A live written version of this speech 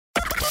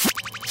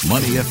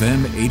Money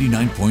FM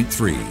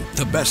 89.3,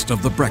 the best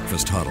of the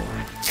breakfast huddle.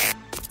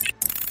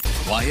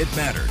 Why it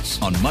matters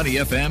on Money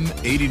FM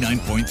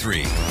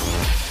 89.3.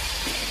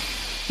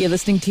 You're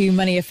listening to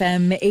Money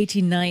FM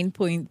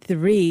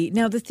 89.3.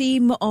 Now, the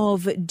theme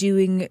of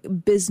doing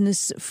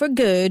business for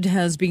good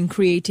has been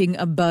creating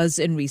a buzz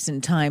in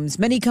recent times.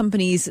 Many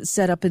companies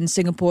set up in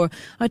Singapore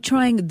are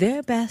trying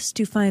their best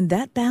to find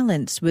that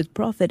balance with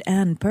profit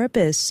and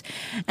purpose.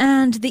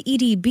 And the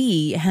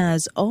EDB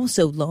has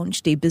also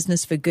launched a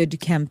Business for Good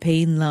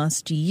campaign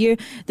last year.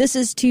 This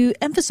is to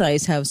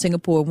emphasize how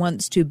Singapore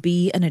wants to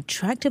be an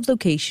attractive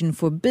location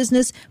for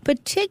business,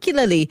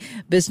 particularly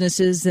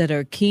businesses that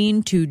are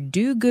keen to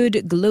do good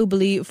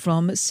globally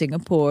from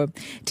Singapore.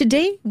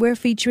 Today, we're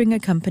featuring a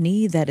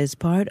company that is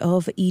part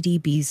of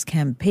EDB's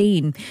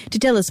campaign. To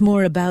tell us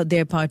more about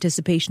their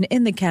participation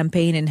in the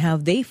campaign and how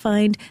they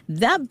find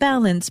that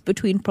balance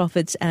between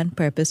profits and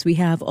purpose, we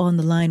have on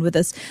the line with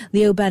us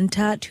Leo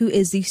Bantat, who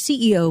is the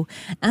CEO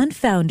and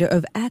founder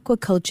of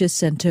Aquaculture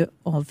Centre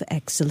of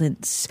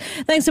Excellence.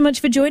 Thanks so much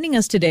for joining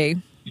us today.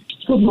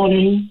 Good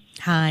morning.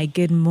 Hi,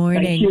 good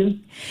morning. Thank you.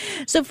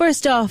 So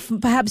first off,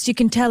 perhaps you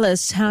can tell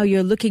us how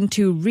you're looking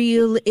to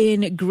reel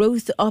in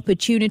growth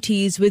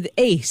opportunities with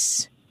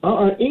ACE.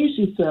 ACE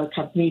is a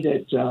company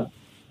that's a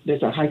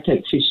high-tech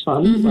fish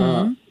farm.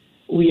 Mm-hmm.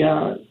 We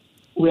are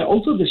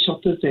also the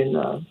shortest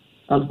and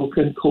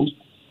unbroken coast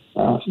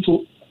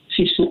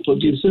fish food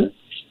producer.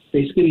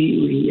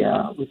 Basically,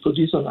 we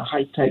produce on a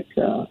high-tech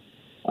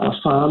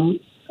farm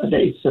that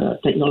is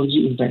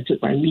technology invented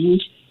by me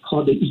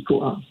called the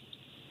EcoArc.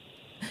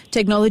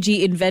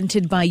 Technology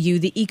invented by you,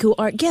 the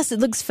EcoArc. Yes, it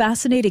looks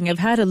fascinating. I've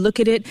had a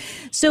look at it.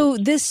 So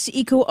this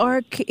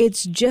EcoArc,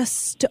 it's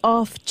just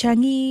off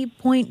Changi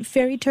Point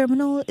Ferry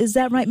Terminal. Is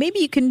that right? Maybe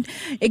you can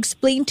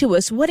explain to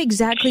us what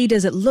exactly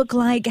does it look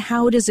like,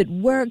 how does it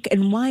work,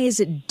 and why is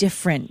it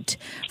different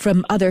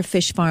from other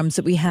fish farms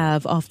that we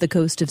have off the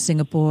coast of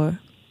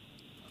Singapore?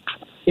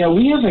 Yeah,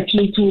 we have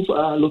actually two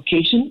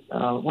locations.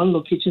 One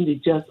location is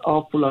just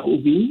off Pulau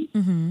Ubin.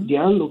 Mm-hmm. The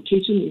other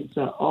location is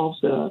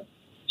off the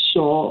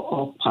shore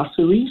of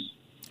Pasir Ris.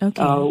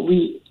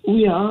 Okay.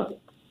 We are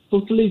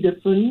totally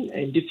different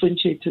and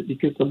differentiated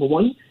because, number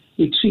one,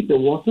 we treat the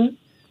water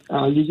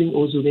using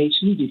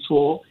ozonation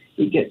before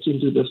it gets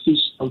into the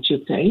fish culture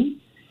tank.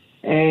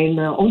 And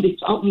on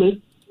its outlet,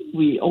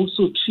 we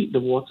also treat the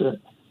water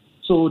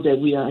so that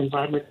we are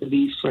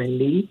environmentally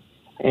friendly.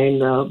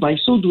 And by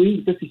so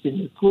doing, because it's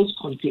in a closed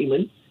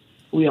containment,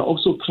 we are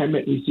also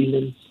climate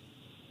resilient.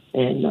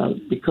 And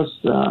because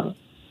of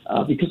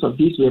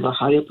this, we have a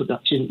higher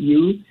production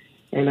yield.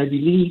 And I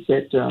believe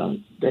that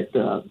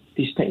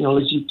this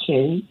technology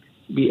can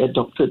be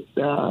adopted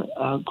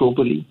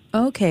globally.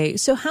 Okay,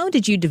 so how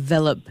did you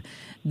develop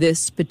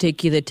this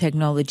particular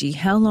technology?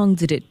 How long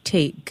did it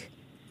take?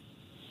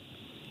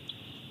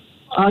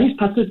 I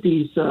started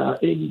this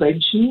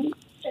invention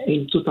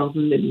in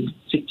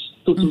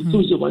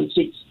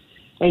 2016,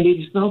 and it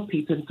is now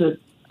patented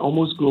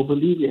almost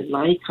globally. We have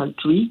 9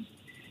 countries.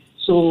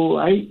 So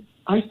I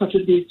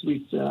started this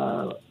with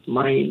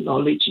my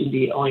knowledge in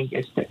the oil and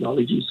gas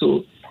technology.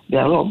 So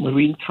there are a lot of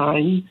marine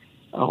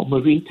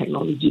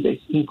technology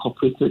that's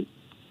incorporated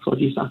for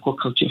this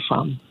aquaculture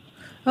farm.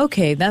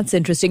 Okay, that's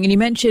interesting. And you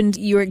mentioned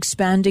you're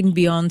expanding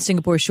beyond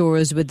Singapore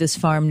shores with this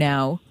farm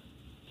now.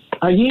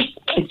 Yes,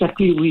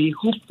 exactly. We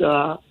hope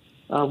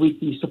with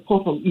the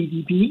support from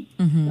EDB,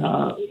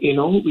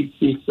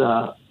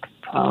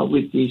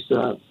 with this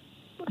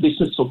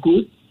business for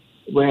good,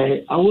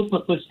 where our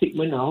purpose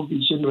statement, our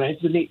vision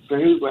resonate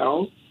very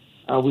well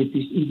with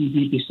this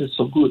EDB business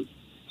for good.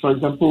 For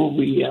example,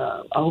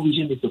 our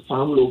vision is to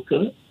farm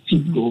local,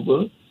 feed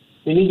global.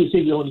 Meaning to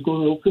say we want to grow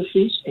local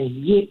fish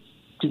and yet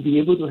to be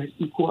able to have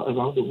equal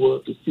around the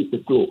world to feed the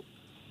globe.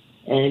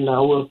 And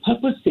our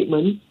purpose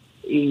statement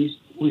is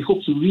we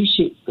hope to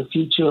reshape the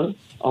future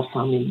of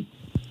farming.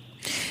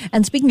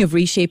 And speaking of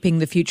reshaping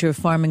the future of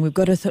farming, we've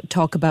got to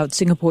talk about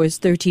Singapore's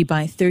 30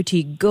 by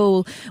 30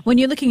 goal. When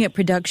you're looking at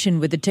production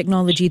with the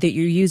technology that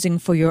you're using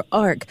for your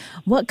ARC,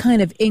 what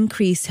kind of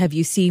increase have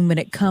you seen when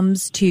it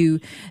comes to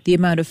the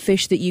amount of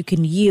fish that you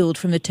can yield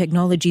from the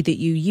technology that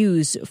you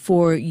use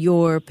for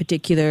your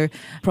particular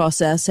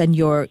process and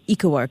your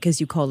EcoArc,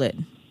 as you call it?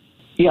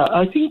 Yeah,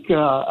 I think we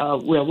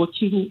are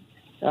working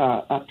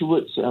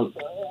towards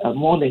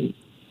more than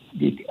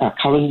the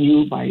current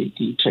yield by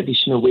the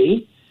traditional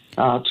way.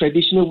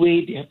 Traditional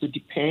way, they have to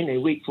depend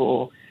and wait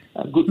for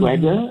good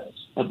weather,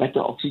 a better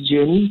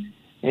oxygen,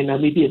 and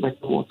maybe a better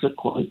water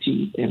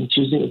quality, and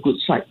choosing a good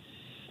site.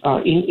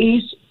 In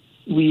ACE,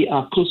 we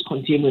are close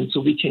containment, so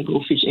we can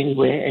grow fish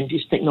anywhere, and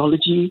this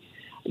technology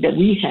that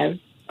we have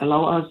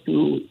allow us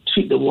to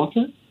treat the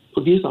water,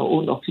 produce our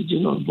own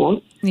oxygen on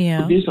board,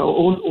 produce our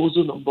own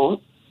ozone on board,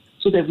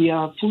 so that we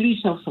are fully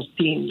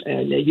self-sustained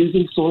and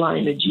using solar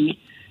energy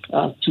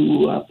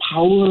to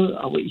power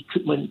our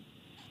equipment.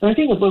 And I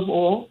think above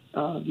all,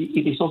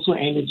 it is also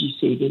energy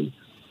saving.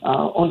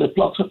 On the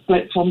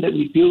platform that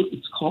we built,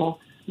 it's called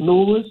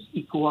NOVA's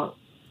EcoArc.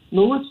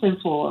 NOVA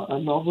stands for a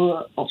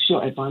Novel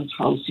Offshore Advanced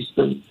House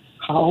System.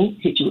 hull,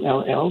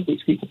 Hull,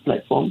 basically the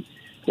platform,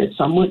 that's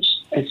submerged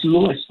as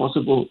low as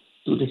possible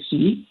to the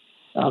sea.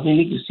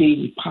 Meaning to say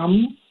we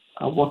pump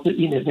water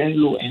in at very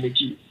low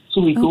energy.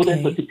 So we go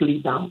there vertically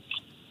down.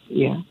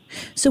 Yeah.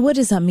 So what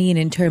does that mean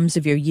in terms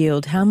of your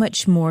yield? How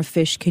much more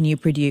fish can you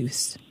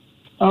produce?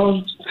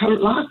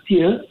 Last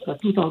year,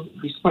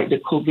 despite the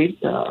COVID,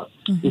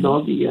 with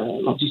all the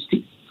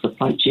logistics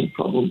supply chain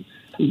problem,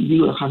 we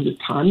yield 100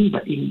 tons,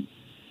 but in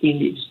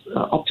its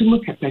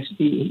optimal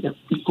capacity in the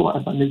eco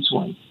abundance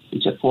one,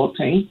 which is 4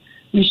 tanks,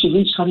 we should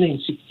reach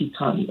 160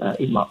 tons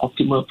in our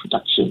optimal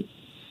production,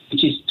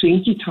 which is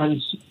 20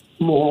 tons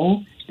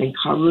more than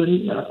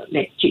current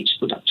net cage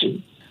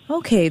production.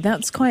 Okay,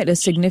 that's quite a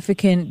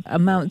significant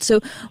amount. So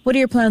what are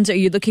your plans? Are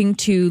you looking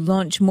to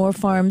launch more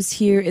farms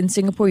here in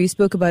Singapore? You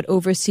spoke about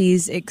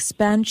overseas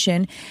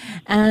expansion.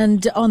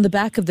 And on the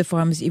back of the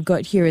farms that you've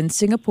got here in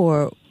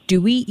Singapore, do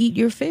we eat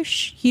your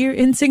fish here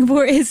in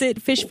Singapore? Is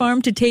it fish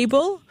farm to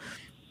table?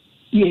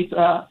 Yes,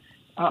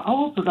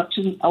 our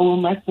production,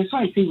 that's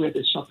why I say we're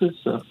the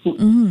shortest food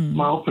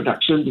mile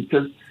production,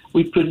 because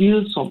we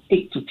produce from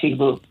egg to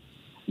table.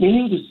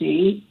 Meaning to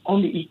say,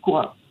 on the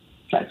Equa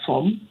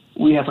platform,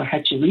 we have a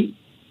hatchery,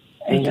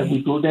 and then we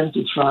grow them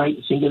to fry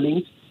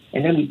fingerlings,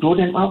 and then we grow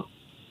them up.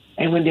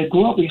 And when they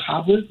grow up, we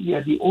harvest. We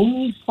are the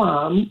only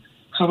farm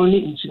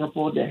currently in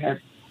Singapore that have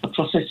a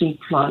processing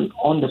plant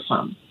on the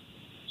farm.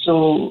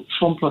 So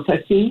from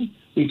processing,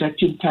 we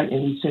vacuum pack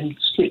and we send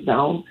straight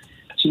down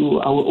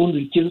to our own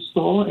retail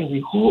store, and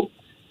we hope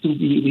to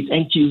be with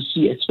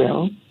NTUC as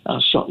well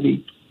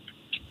shortly.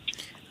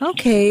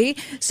 Okay,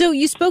 so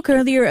you spoke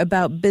earlier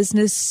about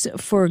Business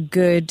for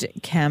Good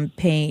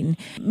campaign.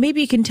 Maybe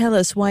you can tell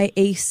us why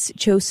ACE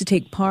chose to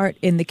take part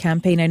in the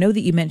campaign. I know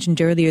that you mentioned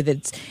earlier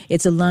that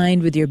it's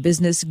aligned with your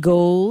business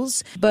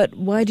goals, but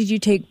why did you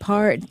take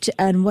part,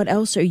 and what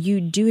else are you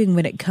doing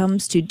when it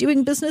comes to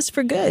doing business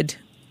for good?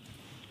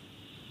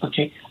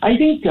 Okay, I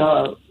think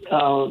our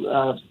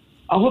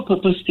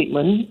purpose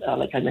statement,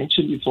 like I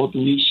mentioned before, to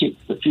reshape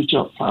the future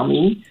of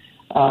farming,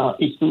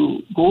 is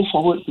to go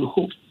forward to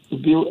hope to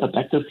build a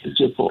better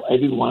future for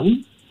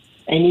everyone.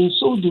 And in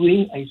so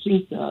doing, I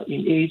think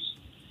in ACE,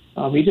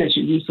 maybe I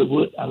should use the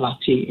word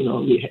latte.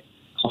 We had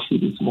coffee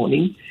this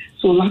morning.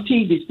 So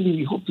latte, basically,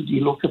 we hope to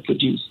be local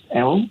produced,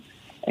 L,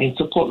 and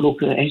support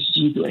local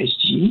SG to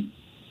SG.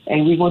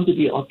 And we want to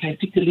be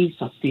authentically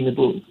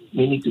sustainable,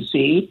 meaning to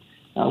say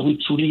we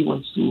truly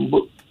want to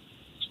work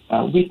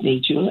with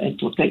nature and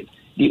protect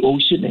the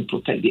ocean and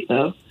protect the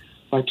earth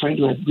by trying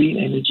to have green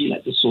energy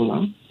like the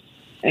solar.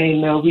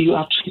 And we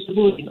are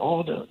traceable in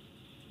all the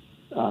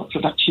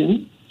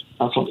production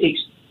from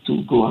eggs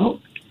to go out.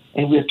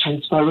 And we are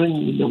transparent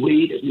in the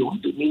way that we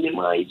want to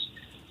minimize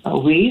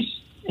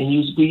waste and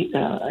use green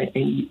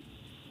and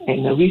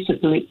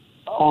recirculate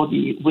all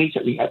the waste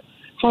that we have.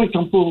 For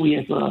example, we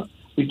grow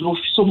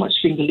so much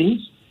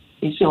fingerlings.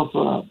 Instead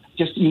of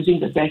just using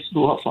the best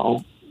grow out for our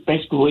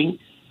best growing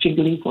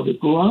fingerling for the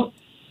grow out,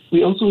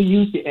 we also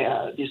use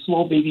the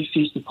small baby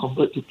fish to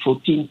convert to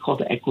protein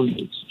called the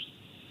ecolins.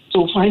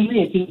 So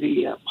finally, I think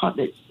the part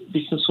that's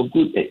business for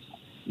good, that's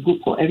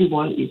good for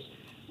everyone, is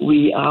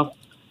we are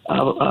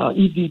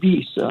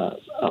EBB is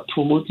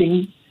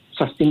promoting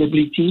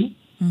sustainability,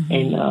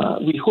 and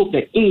we hope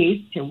that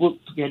ACE can work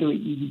together with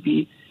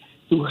EBB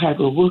to have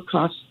a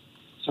world-class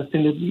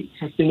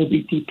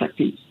sustainability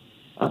practice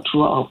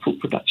throughout our food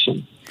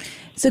production.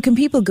 So can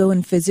people go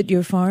and visit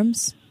your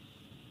farms?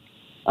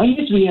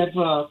 Yes, we have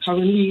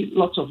currently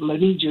lots of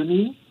learning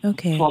journey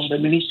from the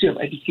Ministry of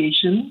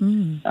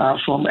Education,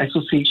 from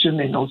association,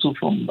 and also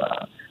from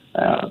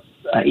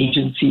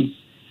agencies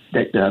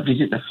that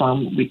visit the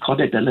farm. We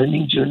call it the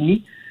learning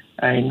journey.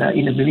 And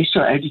in the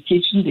Ministry of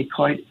Education, they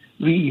call it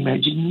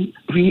reimagining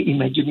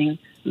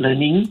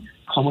learning,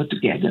 common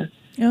together.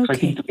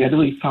 Fighting together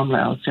with farm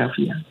like ourselves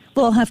here.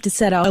 Well, I'll have to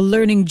set out a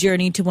learning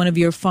journey to one of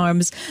your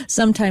farms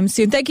sometime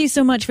soon. Thank you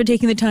so much for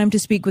taking the time to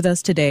speak with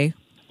us today.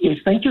 Yes,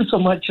 thank you so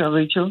much,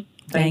 Rachel.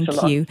 Thank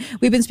you.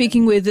 We've been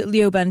speaking with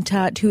Leo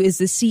Bantat, who is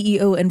the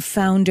CEO and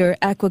founder,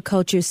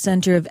 Aquaculture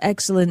Centre of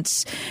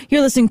Excellence.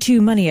 You're listening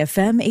to Money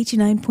FM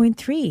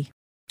 89.3.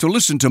 To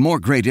listen to more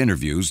great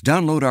interviews,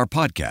 download our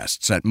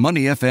podcasts at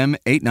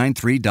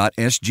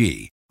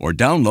moneyfm893.sg or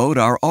download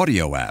our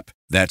audio app.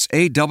 That's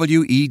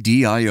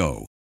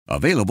AWEDIO.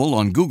 Available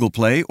on Google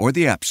Play or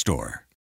the App Store.